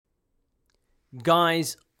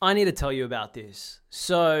Guys, I need to tell you about this.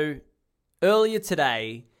 So, earlier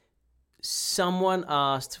today, someone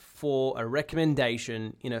asked for a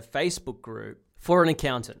recommendation in a Facebook group for an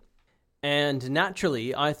accountant. And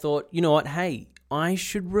naturally, I thought, you know what? Hey, I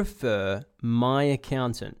should refer my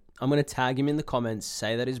accountant. I'm going to tag him in the comments,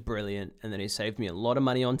 say that he's brilliant, and that he saved me a lot of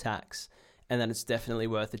money on tax, and that it's definitely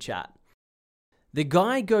worth a chat. The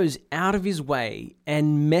guy goes out of his way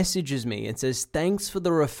and messages me and says, thanks for the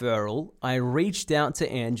referral. I reached out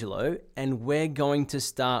to Angelo and we're going to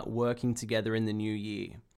start working together in the new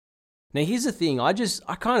year. Now, here's the thing. I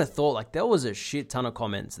kind of thought like there was a shit ton of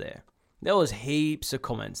comments there. There was heaps of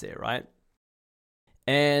comments there, right?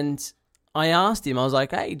 And I asked him, I was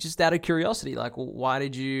like, hey, just out of curiosity, like, well, why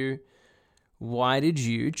did you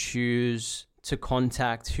choose to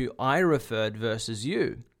contact who I referred versus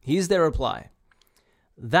you? Here's their reply.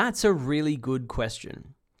 That's a really good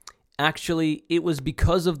question. Actually, it was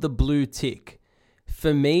because of the blue tick.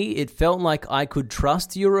 For me, it felt like I could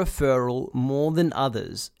trust your referral more than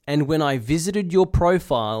others, and when I visited your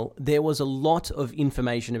profile, there was a lot of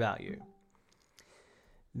information about you.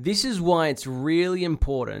 This is why it's really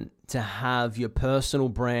important to have your personal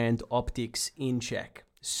brand optics in check.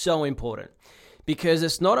 So important. Because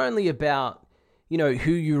it's not only about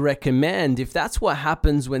who you recommend. If that's what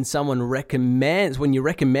happens when you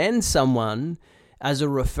recommend someone as a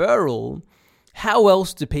referral, how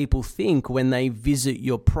else do people think when they visit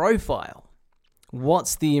your profile?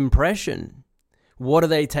 What's the impression? What do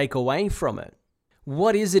they take away from it?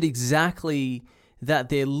 What is it exactly that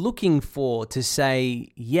they're looking for to say,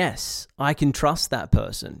 yes, I can trust that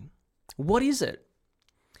person? What is it?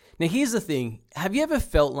 Now, here's the thing. Have you ever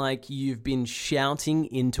felt like you've been shouting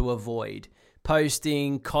into a void?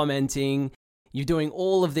 Posting, commenting, you're doing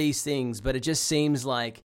all of these things, but it just seems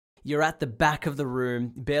like you're at the back of the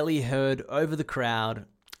room, barely heard over the crowd.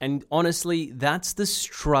 And honestly, that's the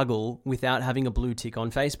struggle without having a blue tick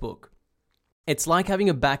on Facebook. It's like having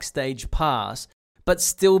a backstage pass, but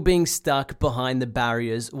still being stuck behind the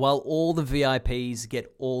barriers while all the VIPs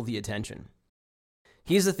get all the attention.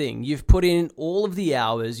 Here's the thing, you've put in all of the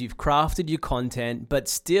hours, you've crafted your content, but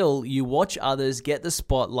still you watch others get the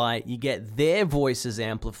spotlight, you get their voices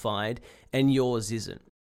amplified, and yours isn't.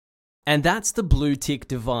 And that's the blue tick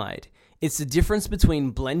divide. It's the difference between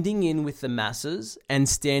blending in with the masses and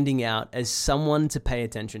standing out as someone to pay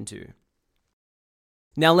attention to.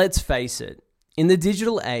 Now let's face it, in the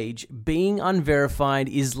digital age, being unverified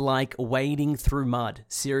is like wading through mud,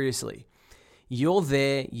 seriously. You're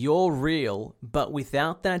there, you're real, but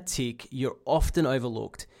without that tick, you're often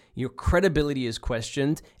overlooked, your credibility is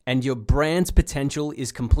questioned, and your brand's potential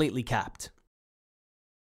is completely capped.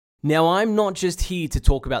 Now, I'm not just here to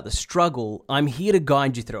talk about the struggle, I'm here to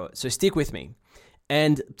guide you through it, so stick with me.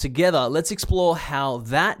 And together, let's explore how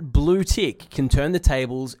that blue tick can turn the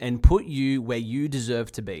tables and put you where you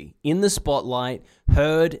deserve to be, in the spotlight,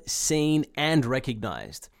 heard, seen, and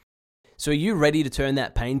recognized. So are you ready to turn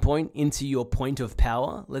that pain point into your point of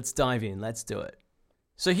power? Let's dive in. Let's do it.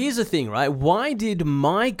 So here's the thing, right? Why did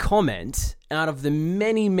my comment, out of the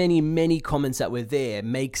many, many, many comments that were there,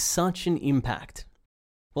 make such an impact?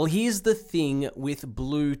 Well, here's the thing with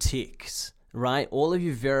blue ticks, right? All of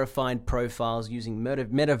you verified profiles using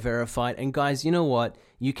Meta Verified. And guys, you know what?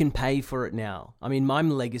 You can pay for it now. I mean,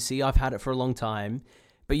 I'm legacy. I've had it for a long time,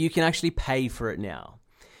 but you can actually pay for it now.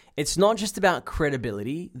 It's not just about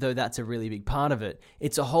credibility, though that's a really big part of it.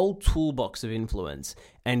 It's a whole toolbox of influence.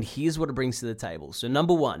 And here's what it brings to the table. So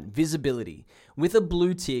number one, visibility. With a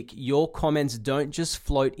blue tick, your comments don't just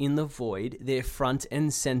float in the void. They're front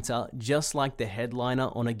and center, just like the headliner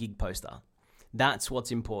on a gig poster. That's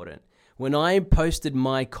what's important. When I posted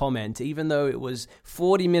my comment, even though it was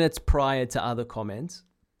 40 minutes prior to other comments,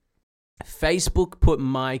 Facebook put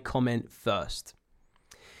my comment first.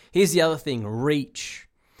 Here's the other thing, reach.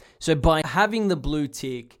 So by having the blue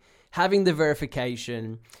tick, having the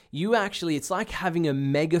verification, it's like having a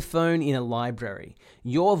megaphone in a library.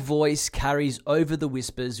 Your voice carries over the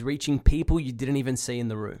whispers, reaching people you didn't even see in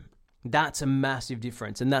the room. That's a massive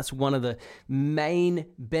difference, and that's one of the main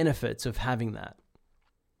benefits of having that.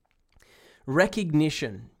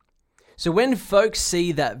 Recognition. So when folks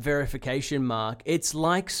see that verification mark, it's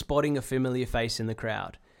like spotting a familiar face in the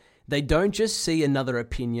crowd. They don't just see another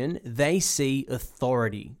opinion, they see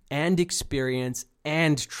authority and experience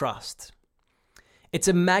and trust. It's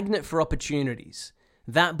a magnet for opportunities.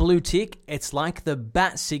 That blue tick, it's like the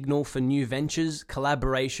bat signal for new ventures,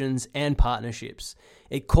 collaborations, and partnerships.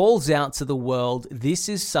 It calls out to the world, this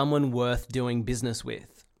is someone worth doing business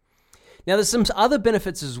with. Now, there's some other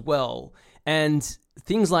benefits as well, and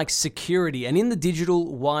things like security. And in the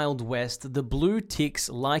digital Wild West, the blue ticks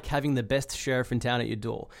like having the best sheriff in town at your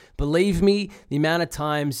door. Believe me, the amount of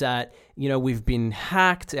times that, we've been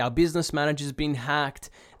hacked, our business manager's been hacked,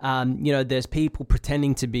 there's people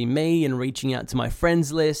pretending to be me and reaching out to my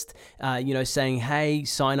friends list, saying, hey,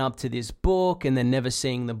 sign up to this book, and then never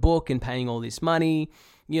seeing the book and paying all this money.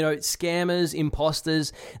 Scammers,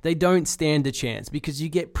 imposters, they don't stand a chance because you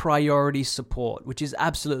get priority support, which is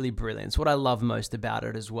absolutely brilliant. It's what I love most about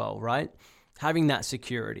it as well, right? Having that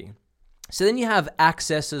security. So then you have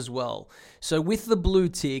access as well. So with the blue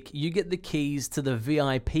tick, you get the keys to the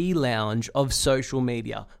VIP lounge of social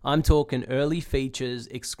media. I'm talking early features,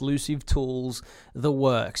 exclusive tools, the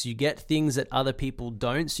works. You get things that other people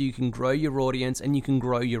don't, so you can grow your audience and you can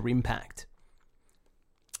grow your impact.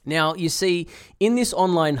 Now, you see, in this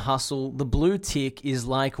online hustle, the blue tick is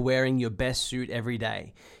like wearing your best suit every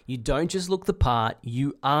day. You don't just look the part,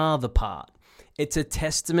 you are the part. It's a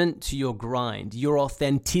testament to your grind, your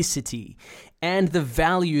authenticity, and the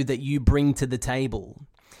value that you bring to the table.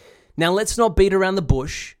 Now, let's not beat around the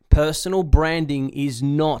bush. Personal branding is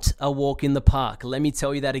not a walk in the park. Let me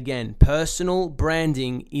tell you that again. Personal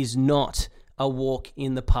branding is not a walk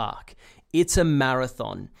in the park. It's a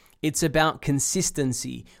marathon. It's about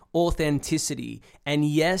consistency, authenticity, and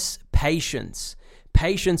yes, patience.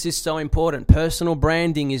 Patience is so important. Personal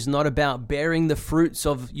branding is not about bearing the fruits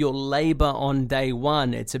of your labor on day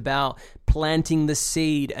one. It's about planting the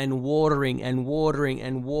seed and watering and watering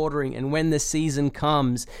and watering. And when the season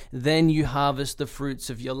comes, then you harvest the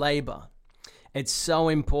fruits of your labor. It's so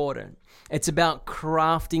important. It's about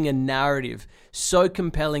crafting a narrative so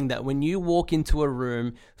compelling that when you walk into a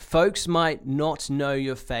room, folks might not know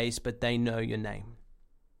your face, but they know your name.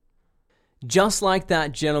 Just like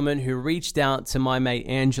that gentleman who reached out to my mate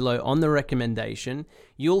Angelo on the recommendation,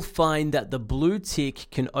 you'll find that the blue tick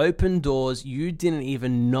can open doors you didn't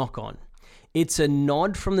even knock on. It's a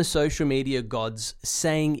nod from the social media gods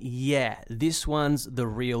saying, yeah, this one's the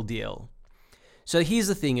real deal. So here's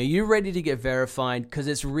the thing. Are you ready to get verified? Because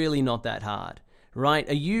it's really not that hard, right?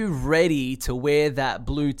 Are you ready to wear that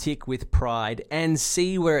blue tick with pride and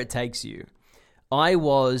see where it takes you? I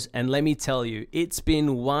was, and let me tell you, it's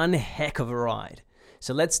been one heck of a ride.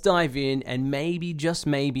 So let's dive in, and maybe, just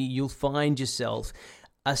maybe, you'll find yourself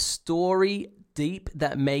a story deep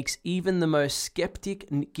that makes even the most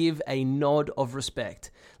skeptic give a nod of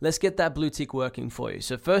respect. Let's get that blue tick working for you.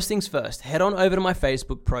 So first things first, head on over to my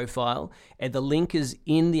Facebook profile, and the link is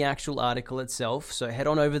in the actual article itself. So head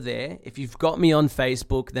on over there. If you've got me on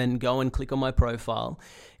Facebook, then go and click on my profile.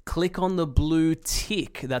 Click on the blue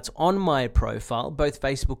tick that's on my profile, both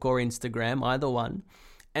Facebook or Instagram, either one,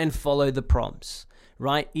 and follow the prompts.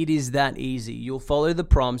 Right? It is that easy. You'll follow the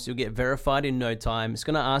prompts. You'll get verified in no time. It's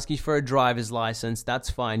going to ask you for a driver's license. That's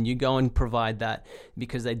fine. You go and provide that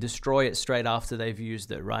because they destroy it straight after they've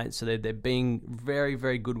used it, right? So they're being very,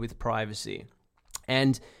 very good with privacy.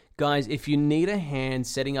 And guys, if you need a hand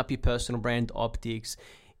setting up your personal brand optics,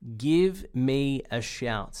 give me a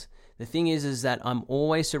shout. The thing is that I'm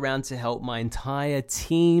always around to help. My entire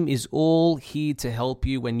team is all here to help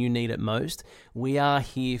you when you need it most. We are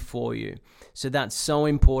here for you. So that's so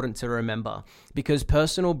important to remember, because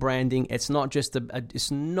personal branding, it's not just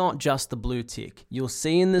the blue tick. You'll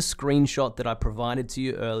see in the screenshot that I provided to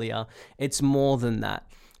you earlier, it's more than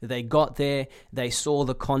that. They got there, they saw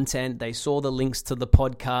the content, they saw the links to the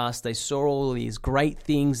podcast, they saw all these great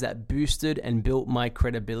things that boosted and built my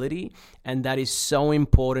credibility, and that is so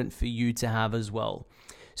important for you to have as well.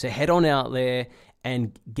 So head on out there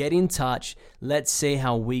and get in touch. Let's see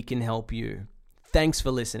how we can help you. Thanks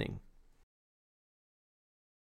for listening.